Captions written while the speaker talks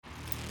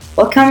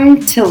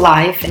Welcome to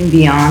Life and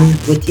Beyond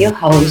with your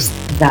host,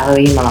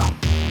 Valerie Malone.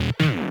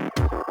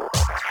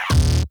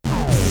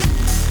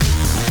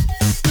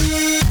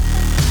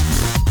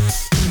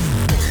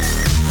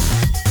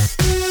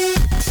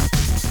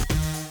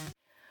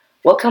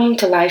 Welcome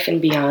to Life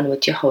and Beyond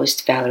with your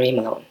host, Valerie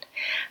Malone.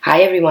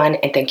 Hi, everyone,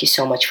 and thank you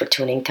so much for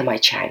tuning to my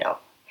channel.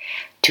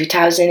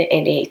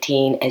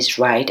 2018 is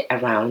right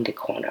around the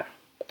corner,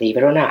 believe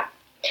it or not.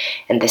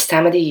 And this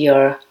time of the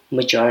year,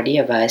 majority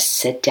of us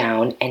sit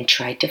down and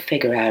try to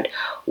figure out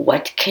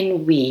what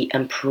can we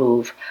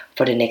improve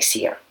for the next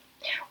year.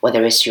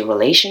 Whether it's your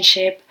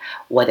relationship,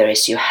 whether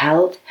it's your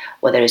health,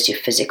 whether it's your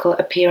physical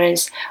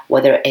appearance,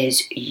 whether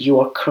it's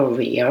your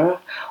career,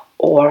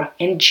 or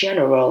in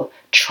general,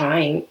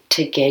 trying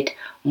to get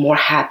more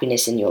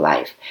happiness in your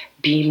life,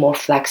 be more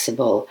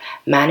flexible,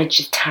 manage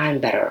your time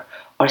better,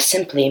 or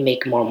simply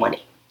make more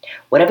money.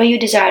 Whatever your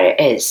desire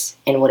is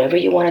and whatever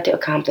you wanted to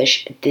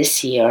accomplish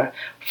this year,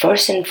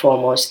 first and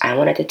foremost, I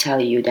wanted to tell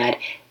you that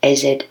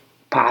is it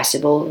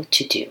possible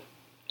to do?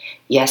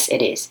 Yes,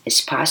 it is.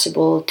 It's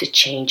possible to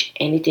change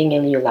anything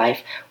in your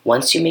life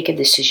once you make a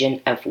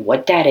decision of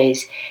what that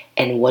is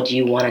and what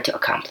you wanted to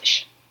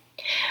accomplish.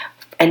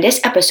 In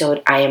this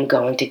episode, I am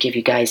going to give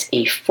you guys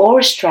a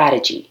 4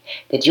 strategy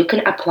that you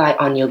can apply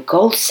on your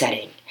goal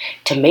setting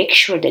to make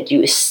sure that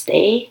you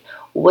stay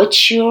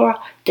with your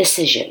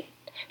decision,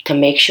 to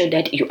make sure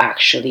that you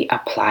actually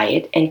apply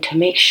it, and to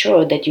make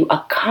sure that you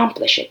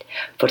accomplish it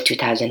for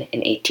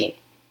 2018.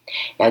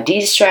 Now,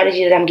 these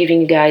strategies that I'm giving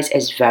you guys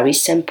is very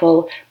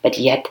simple, but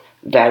yet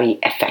very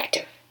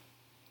effective.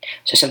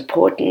 So it's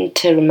important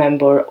to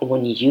remember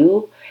when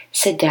you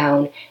sit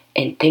down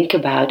and think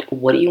about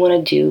what do you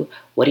want to do,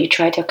 what do you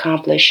try to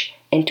accomplish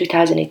in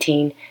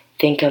 2018,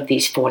 think of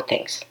these 4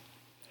 things.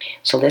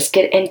 So let's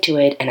get into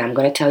it, and I'm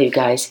going to tell you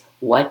guys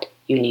what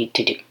you need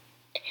to do.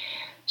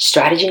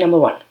 Strategy number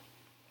 1.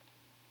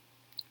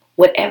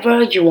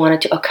 Whatever you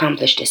wanted to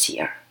accomplish this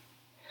year,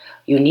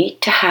 you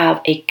need to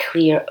have a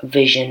clear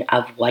vision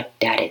of what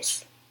that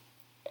is.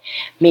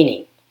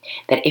 Meaning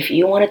that if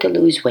you wanted to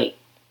lose weight,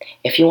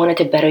 if you wanted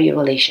to better your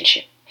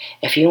relationship,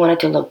 if you wanted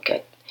to look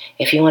good,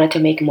 if you wanted to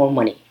make more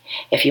money,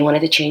 if you wanted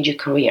to change your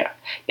career,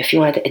 if you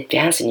wanted to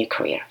advance in your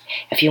career,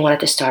 if you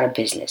wanted to start a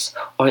business,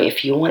 or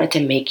if you wanted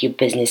to make your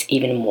business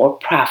even more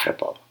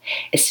profitable,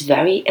 it's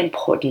very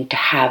important to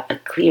have a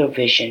clear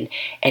vision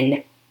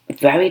and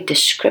very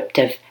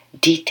descriptive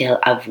detail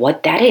of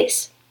what that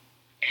is.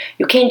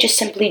 You can't just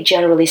simply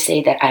generally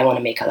say that I want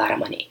to make a lot of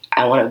money.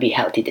 I want to be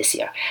healthy this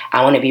year.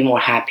 I want to be more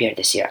happier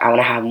this year. I want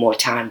to have more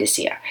time this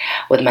year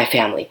with my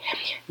family.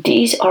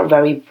 These are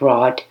very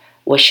broad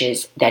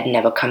wishes that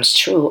never comes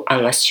true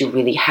unless you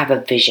really have a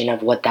vision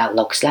of what that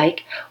looks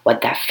like,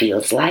 what that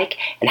feels like,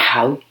 and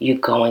how you're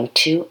going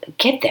to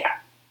get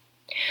there.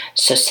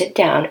 So sit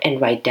down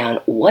and write down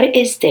what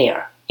is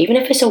there. Even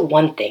if it's a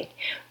one thing,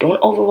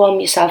 don't overwhelm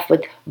yourself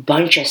with a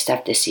bunch of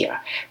stuff this year.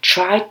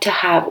 Try to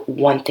have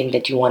one thing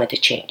that you wanted to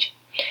change.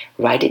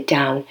 Write it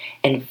down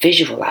and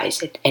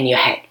visualize it in your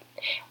head.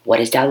 What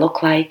does that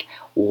look like?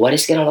 What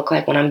is it going to look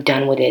like when I'm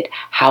done with it?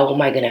 How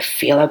am I going to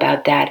feel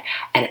about that?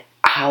 And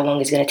how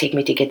long is it going to take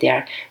me to get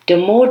there? The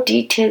more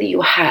detail you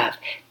have,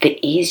 the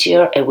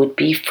easier it would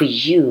be for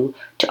you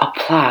to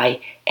apply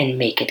and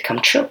make it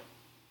come true.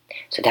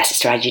 So that's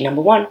strategy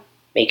number 1.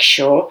 Make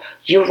sure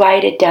you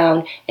write it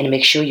down and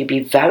make sure you be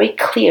very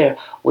clear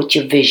with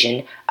your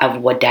vision of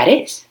what that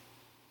is.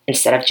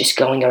 Instead of just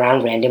going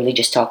around randomly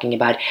just talking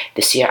about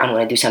this year I'm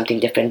going to do something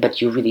different,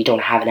 but you really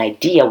don't have an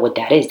idea what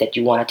that is that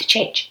you wanted to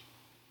change.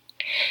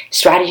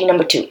 Strategy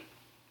number 2.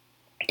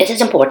 This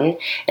is important,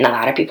 and a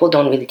lot of people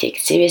don't really take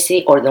it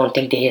seriously or don't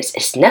think that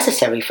it's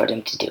necessary for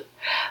them to do.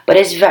 But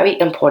it's very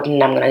important,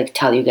 and I'm going to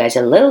tell you guys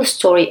a little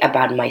story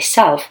about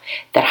myself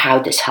that how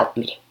this helped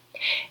me.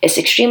 It's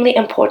extremely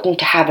important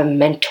to have a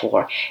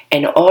mentor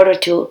in order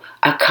to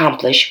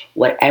accomplish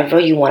whatever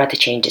you wanted to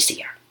change this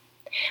year.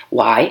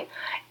 Why?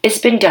 It's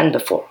been done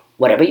before.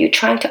 Whatever you're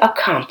trying to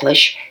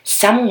accomplish,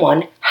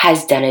 someone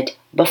has done it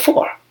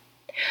before.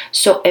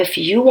 So if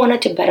you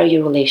wanted to better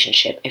your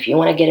relationship, if you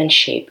want to get in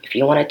shape, if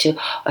you wanted to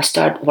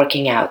start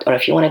working out, or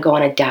if you want to go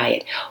on a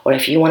diet, or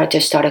if you wanted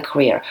to start a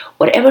career,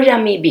 whatever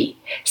that may be,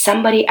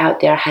 somebody out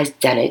there has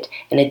done it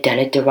and it done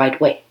it the right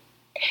way.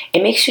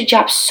 It makes your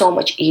job so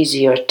much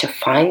easier to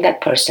find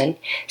that person,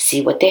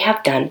 see what they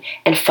have done,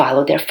 and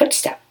follow their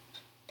footsteps.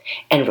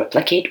 And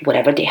replicate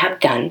whatever they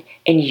have done,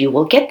 and you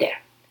will get there.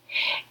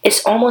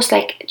 It's almost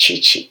like a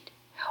cheat sheet.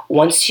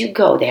 Once you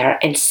go there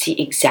and see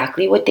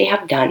exactly what they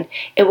have done,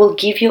 it will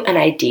give you an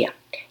idea.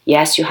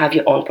 Yes, you have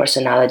your own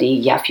personality.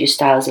 Yes, your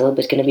style is going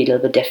to be a little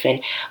bit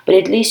different, but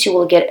at least you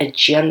will get a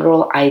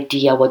general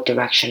idea what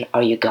direction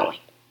are you going.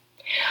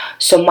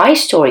 So my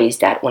story is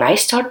that when I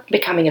started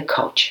becoming a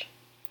coach,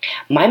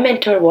 my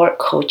mentor were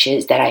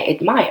coaches that I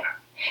admire.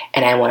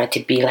 And I wanted to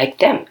be like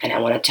them, and I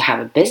wanted to have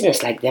a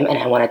business like them, and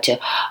I wanted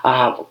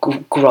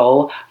to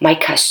grow my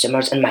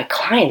customers and my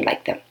client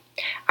like them.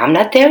 I'm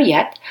not there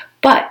yet,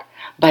 but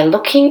By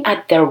looking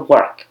at their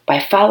work, by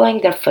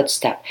following their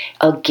footsteps,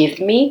 it'll give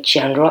me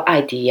general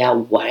idea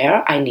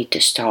where I need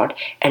to start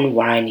and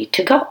where I need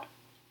to go.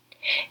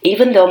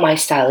 Even though my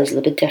style is a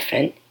little bit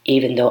different,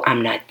 even though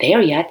I'm not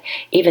there yet,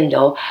 even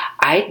though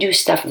I do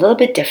stuff a little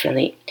bit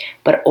differently,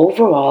 but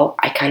overall,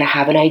 I kind of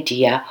have an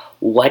idea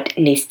what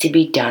needs to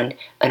be done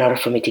in order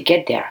for me to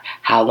get there.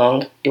 How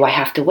long do I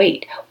have to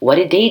wait? What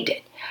did they do?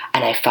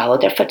 And I follow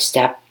their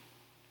footsteps,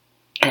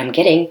 and I'm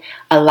getting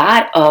a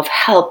lot of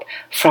help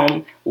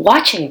from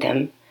watching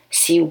them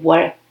see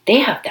what they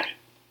have done.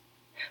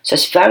 So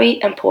it's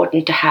very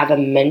important to have a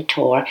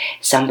mentor,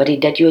 somebody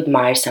that you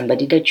admire,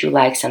 somebody that you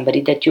like,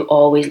 somebody that you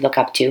always look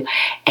up to,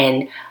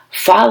 and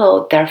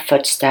follow their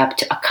footsteps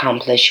to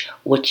accomplish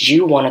what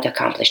you wanted to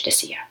accomplish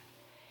this year.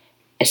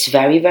 It's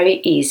very, very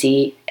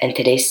easy. In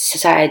today's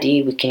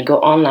society, we can go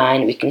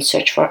online, we can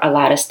search for a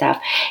lot of stuff.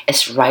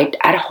 It's right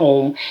at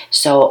home,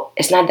 so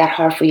it's not that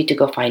hard for you to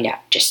go find out.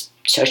 Just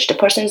search the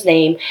person's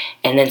name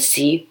and then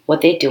see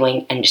what they're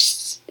doing and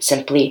just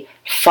simply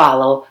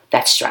follow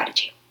that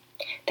strategy.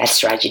 That's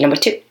strategy number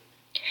 2.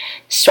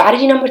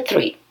 Strategy number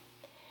 3.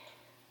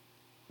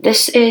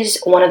 This is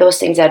one of those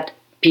things that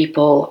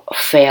people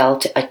fail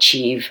to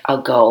achieve a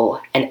goal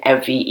in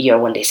every year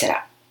when they set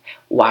up.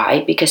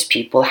 Why? Because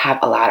people have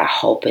a lot of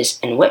hopes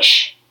and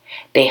wish.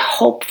 They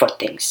hope for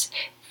things.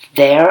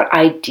 Their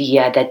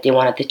idea that they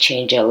wanted to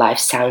change their life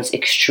sounds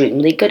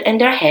extremely good in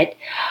their head,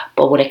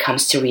 but when it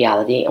comes to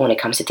reality and when it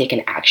comes to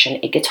taking action,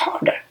 it gets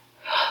harder.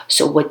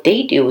 So what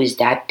they do is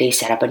that they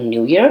set up a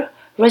New Year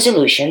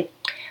resolution.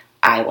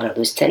 I want to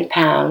lose 10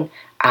 pounds.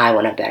 I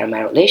want to better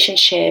my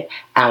relationship.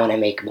 I want to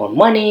make more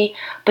money.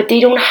 But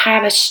they don't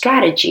have a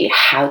strategy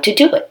how to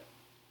do it.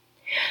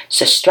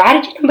 So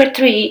strategy number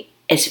 3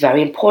 is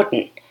very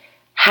important.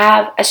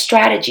 Have a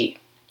strategy.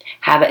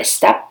 Have a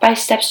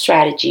step-by-step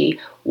strategy.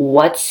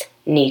 What's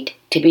need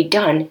to be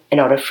done in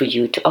order for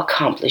you to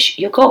accomplish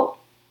your goal.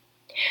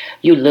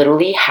 You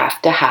literally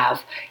have to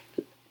have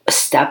a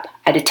step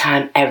at a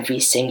time every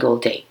single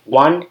day.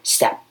 One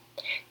step.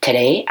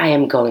 Today, I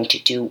am going to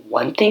do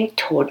one thing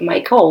toward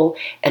my goal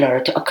in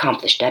order to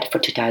accomplish that for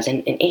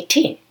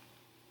 2018.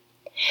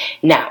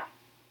 Now,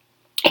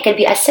 it can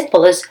be as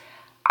simple as,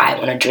 I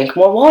want to drink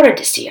more water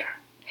this year.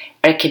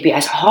 Or it could be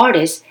as hard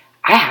as,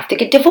 I have to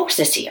get divorced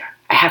this year.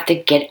 I have to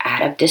get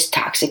out of this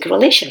toxic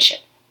relationship.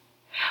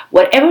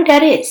 Whatever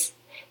that is,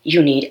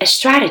 you need a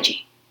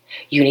strategy.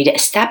 You need a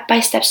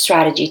step-by-step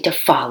strategy to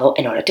follow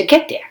in order to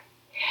get there.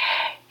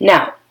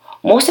 Now,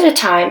 most of the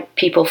time,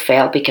 people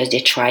fail because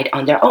they tried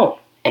on their own.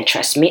 And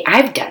trust me,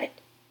 I've done it.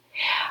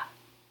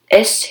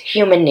 It's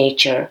human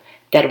nature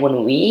that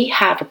when we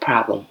have a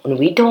problem, when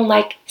we don't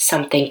like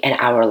something in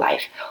our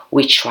life,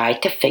 we try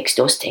to fix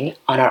those things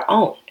on our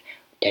own.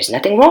 There's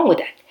nothing wrong with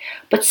that.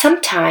 But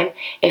sometimes,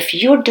 if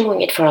you're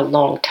doing it for a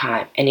long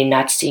time and you're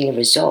not seeing a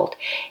result,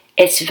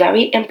 it's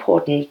very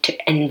important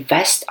to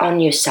invest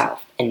on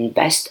yourself,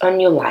 invest on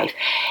your life,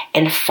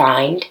 and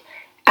find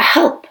a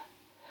help.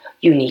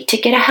 You need to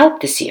get a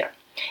help this year.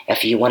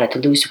 If you wanted to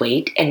lose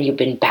weight and you've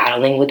been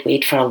battling with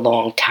weight for a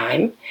long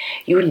time,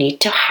 you need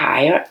to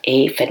hire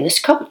a fitness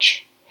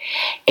coach.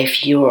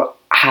 If you're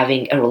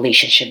having a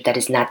relationship that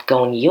is not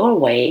going your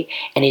way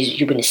and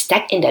you've been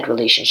stuck in that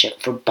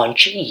relationship for a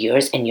bunch of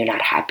years and you're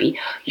not happy,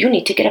 you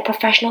need to get a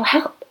professional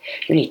help.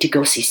 You need to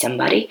go see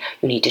somebody.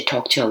 You need to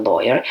talk to a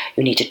lawyer.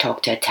 You need to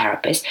talk to a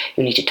therapist.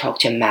 You need to talk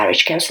to a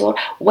marriage counselor.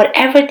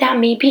 Whatever that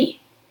may be,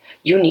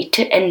 you need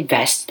to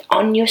invest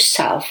on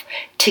yourself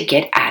to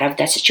get out of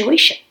that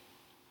situation.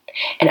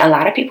 And a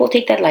lot of people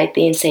take that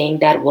lightly and saying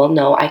that, well,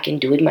 no, I can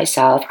do it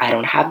myself. I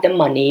don't have the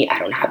money. I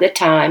don't have the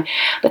time.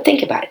 But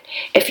think about it.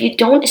 If you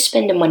don't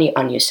spend the money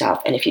on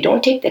yourself and if you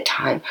don't take the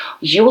time,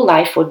 your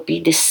life would be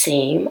the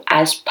same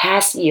as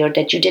past year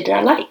that you did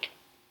not like.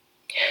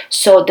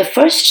 So the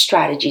first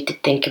strategy to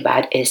think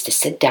about is to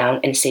sit down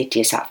and say to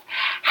yourself,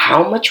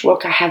 how much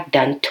work I have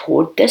done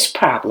toward this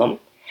problem,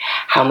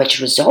 how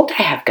much result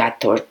I have got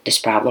toward this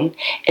problem,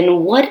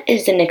 and what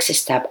is the next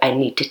step I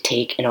need to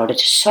take in order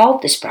to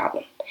solve this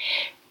problem.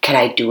 Can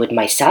I do it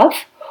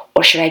myself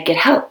or should I get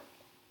help?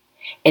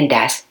 And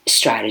that's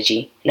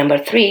strategy number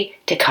 3,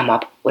 to come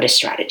up with a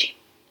strategy.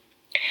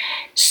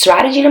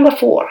 Strategy number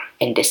 4,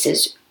 and this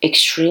is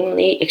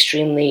extremely,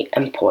 extremely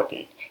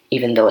important.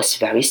 Even though it's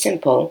very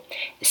simple,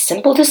 it's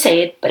simple to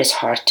say it, but it's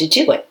hard to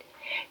do it.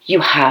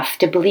 You have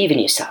to believe in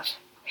yourself.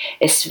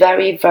 It's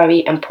very,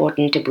 very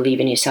important to believe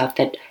in yourself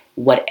that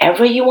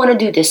whatever you want to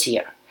do this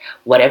year,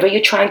 whatever you're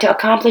trying to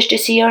accomplish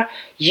this year,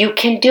 you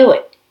can do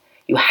it.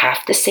 You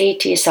have to say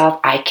to yourself,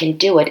 I can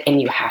do it,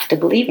 and you have to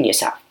believe in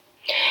yourself.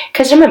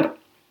 Because remember,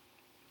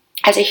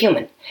 as a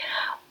human,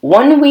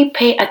 when we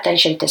pay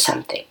attention to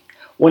something,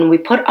 when we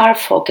put our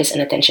focus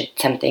and attention to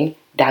something,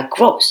 that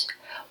grows,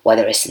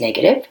 whether it's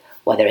negative,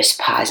 whether it's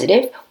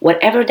positive,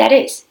 whatever that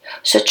is.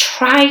 So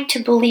try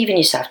to believe in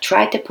yourself.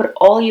 Try to put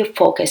all your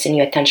focus and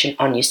your attention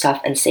on yourself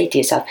and say to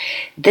yourself,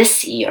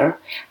 this year,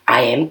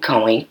 I am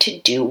going to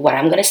do what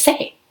I'm going to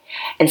say.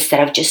 Instead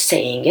of just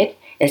saying it,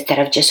 instead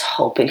of just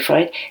hoping for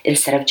it,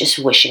 instead of just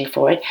wishing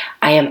for it.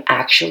 I am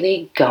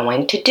actually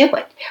going to do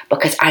it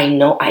because I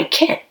know I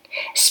can,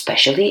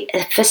 especially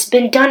if it's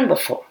been done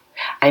before.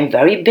 I'm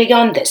very big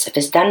on this. If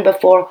it's done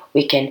before,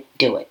 we can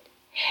do it.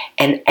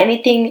 And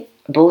anything,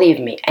 believe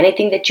me,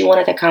 anything that you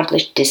want to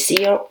accomplish this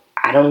year,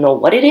 I don't know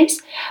what it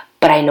is,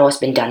 but I know it's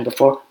been done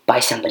before by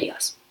somebody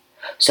else.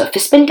 So if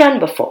it's been done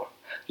before,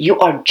 you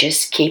are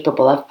just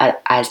capable of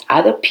as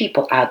other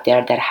people out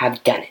there that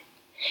have done it.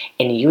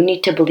 And you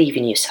need to believe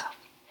in yourself.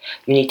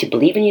 You need to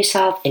believe in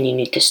yourself and you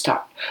need to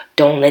start.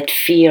 Don't let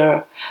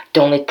fear,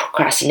 don't let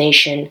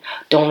procrastination,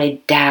 don't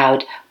let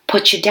doubt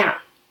put you down.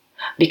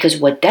 Because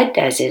what that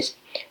does is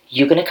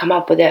you're going to come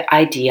up with an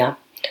idea,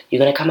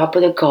 you're going to come up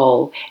with a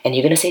goal, and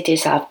you're going to say to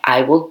yourself,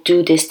 I will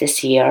do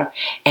this year.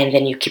 And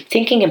then you keep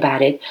thinking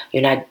about it,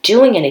 you're not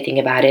doing anything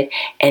about it,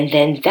 and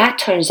then that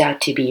turns out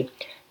to be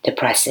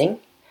depressing,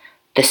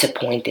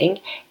 disappointing,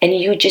 and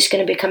you're just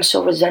going to become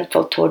so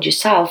resentful toward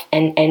yourself,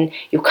 and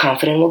your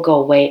confidence will go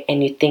away,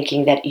 and you're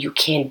thinking that you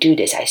can't do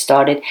this. I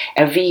started,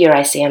 every year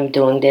I say I'm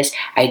doing this,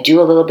 I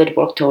do a little bit of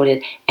work toward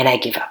it, and I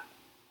give up.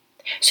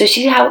 So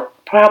see how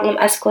problem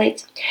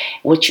escalates?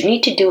 What you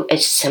need to do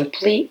is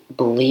simply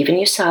believe in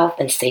yourself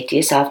and say to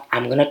yourself,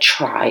 I'm going to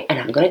try and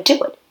I'm going to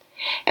do it.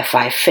 If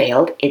I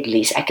failed, at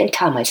least I can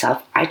tell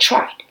myself I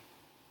tried.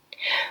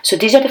 So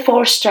these are the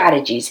 4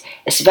 strategies.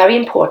 It's very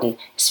important.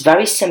 It's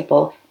very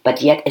simple,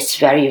 but yet it's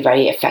very,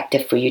 very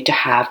effective for you to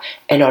have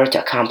in order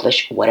to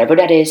accomplish whatever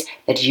that is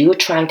that you're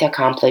trying to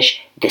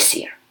accomplish this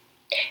year.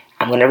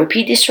 I'm going to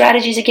repeat these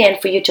strategies again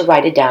for you to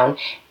write it down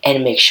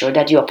and make sure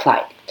that you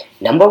apply it.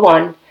 Number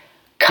 1,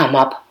 come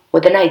up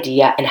with an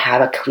idea and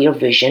have a clear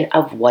vision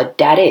of what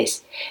that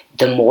is.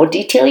 The more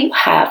detail you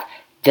have,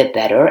 the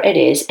better it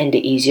is and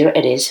the easier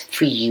it is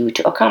for you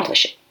to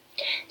accomplish it.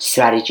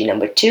 Strategy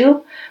number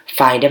 2,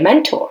 find a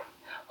mentor.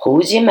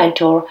 Who's your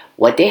mentor,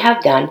 what they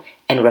have done,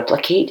 and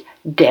replicate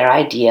their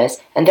ideas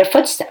and their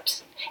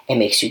footsteps. It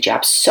makes your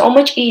job so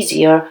much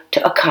easier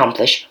to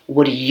accomplish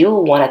what you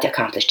wanted to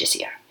accomplish this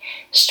year.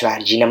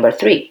 Strategy number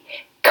 3,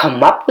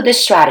 come up with a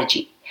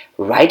strategy.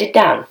 Write it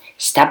down,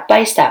 step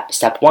by step,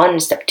 step 1,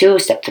 step 2,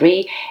 step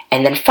 3,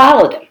 and then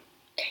follow them.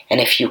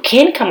 And if you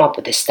can't come up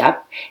with a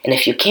step, and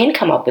if you can't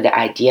come up with an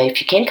idea, if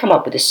you can't come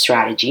up with a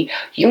strategy,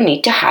 you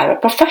need to hire a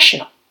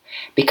professional.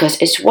 Because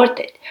it's worth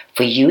it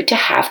for you to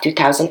have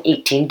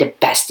 2018 the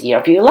best year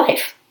of your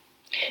life.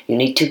 You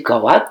need to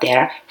go out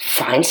there,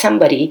 find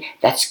somebody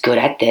that's good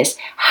at this,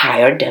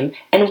 hire them,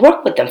 and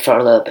work with them for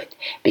a little bit.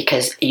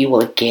 Because you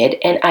will get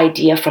an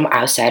idea from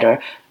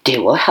outsider. They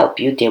will help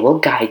you, they will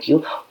guide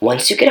you.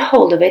 Once you get a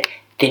hold of it,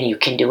 then you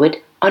can do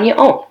it on your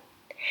own.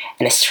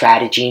 And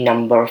strategy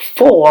number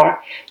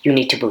 4, you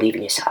need to believe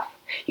in yourself.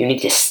 You need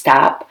to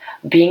stop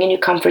being in your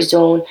comfort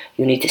zone.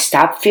 You need to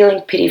stop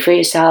feeling pity for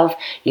yourself.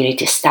 You need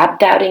to stop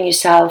doubting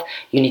yourself.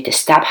 You need to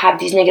stop having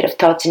these negative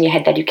thoughts in your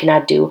head that you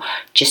cannot do.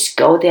 Just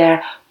go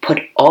there,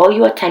 put all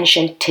your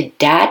attention to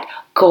that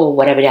goal,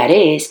 whatever that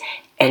is,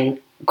 and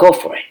go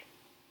for it.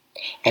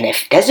 And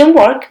if it doesn't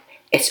work,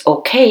 it's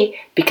okay,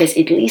 because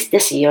at least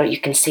this year you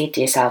can say to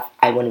yourself,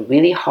 I went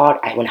really hard,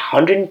 I went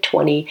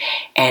 120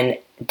 and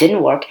it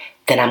didn't work,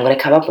 then I'm going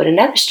to come up with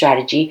another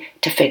strategy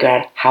to figure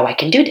out how I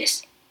can do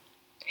this.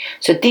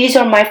 So these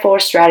are my 4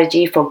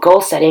 strategies for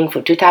goal setting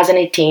for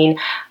 2018.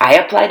 I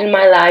applied in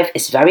my life.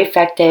 It's very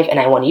effective and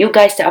I want you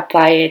guys to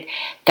apply it.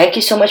 Thank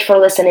you so much for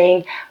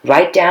listening.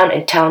 Write down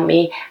and tell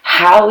me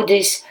how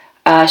this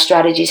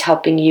strategy is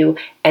helping you.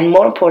 And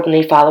more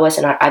importantly, follow us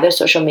on our other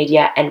social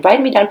media and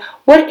write me down,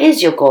 what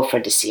is your goal for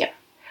this year?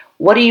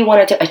 What do you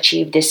want to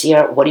achieve this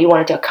year? What do you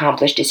want to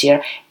accomplish this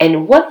year?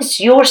 And what is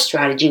your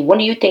strategy? What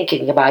are you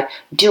thinking about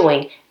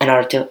doing in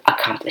order to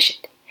accomplish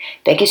it?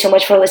 Thank you so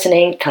much for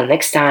listening. Till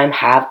next time,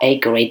 have a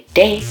great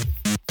day.